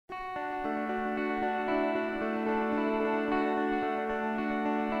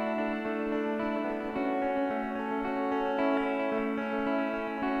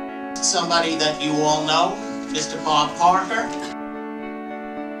Somebody that you all know, Mr. Bob Parker.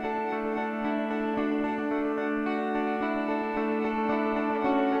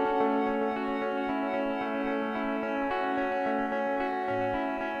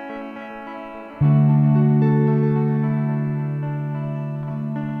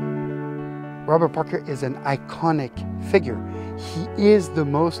 Robert Parker is an iconic figure. He is the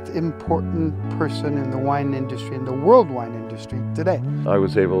most important person in the wine industry, in the world wine industry today. I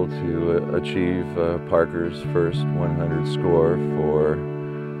was able to achieve Parker's first 100 score for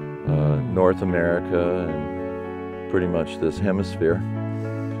North America and pretty much this hemisphere.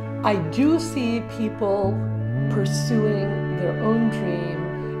 I do see people pursuing their own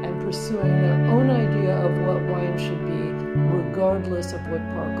dream and pursuing their own idea of what wine should be, regardless of what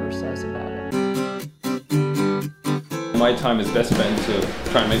Parker says about it. My time is best spent to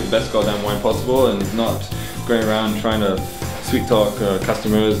try and make the best goddamn wine possible and not going around trying to sweet talk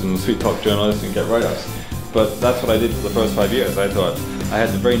customers and sweet talk journalists and get write-ups. But that's what I did for the first 5 years. I thought I had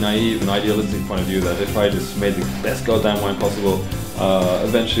a very naive and idealistic point of view that if I just made the best goddamn wine possible,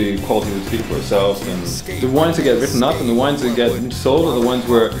 eventually quality would speak for itself. And the wines that get written up and the wines that get sold are the ones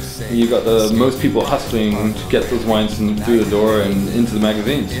where you got the most people hustling to get those wines through the door and into the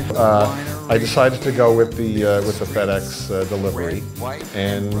magazines. I decided to go with the FedEx delivery,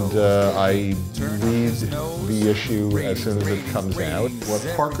 and I read the issue as soon as it comes out. What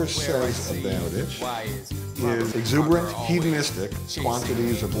Parker says about it is exuberant, hedonistic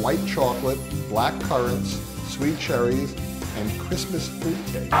quantities of white chocolate, black currants, sweet cherries, and Christmas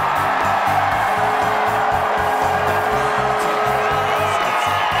fruitcake.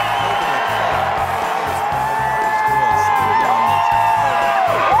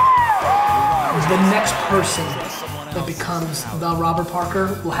 The next person that becomes the Robert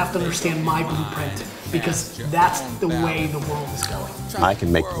Parker will have to understand my blueprint, because that's the way the world is going. I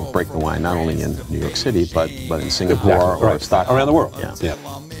can break the wine not only in New York City, but in Singapore or Stockholm. Around the world. Yeah. Yeah.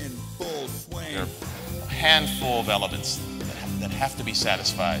 There are a handful of elements that have to be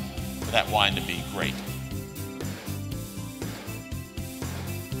satisfied for that wine to be great.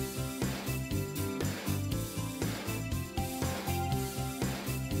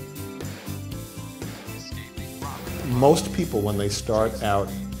 Most people, when they start out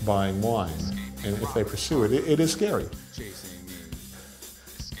buying wine, and if they pursue it, it is scary. Chasing me,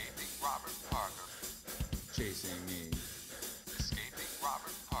 escaping Robert Parker, chasing me, escaping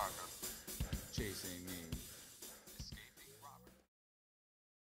Robert Parker, chasing me.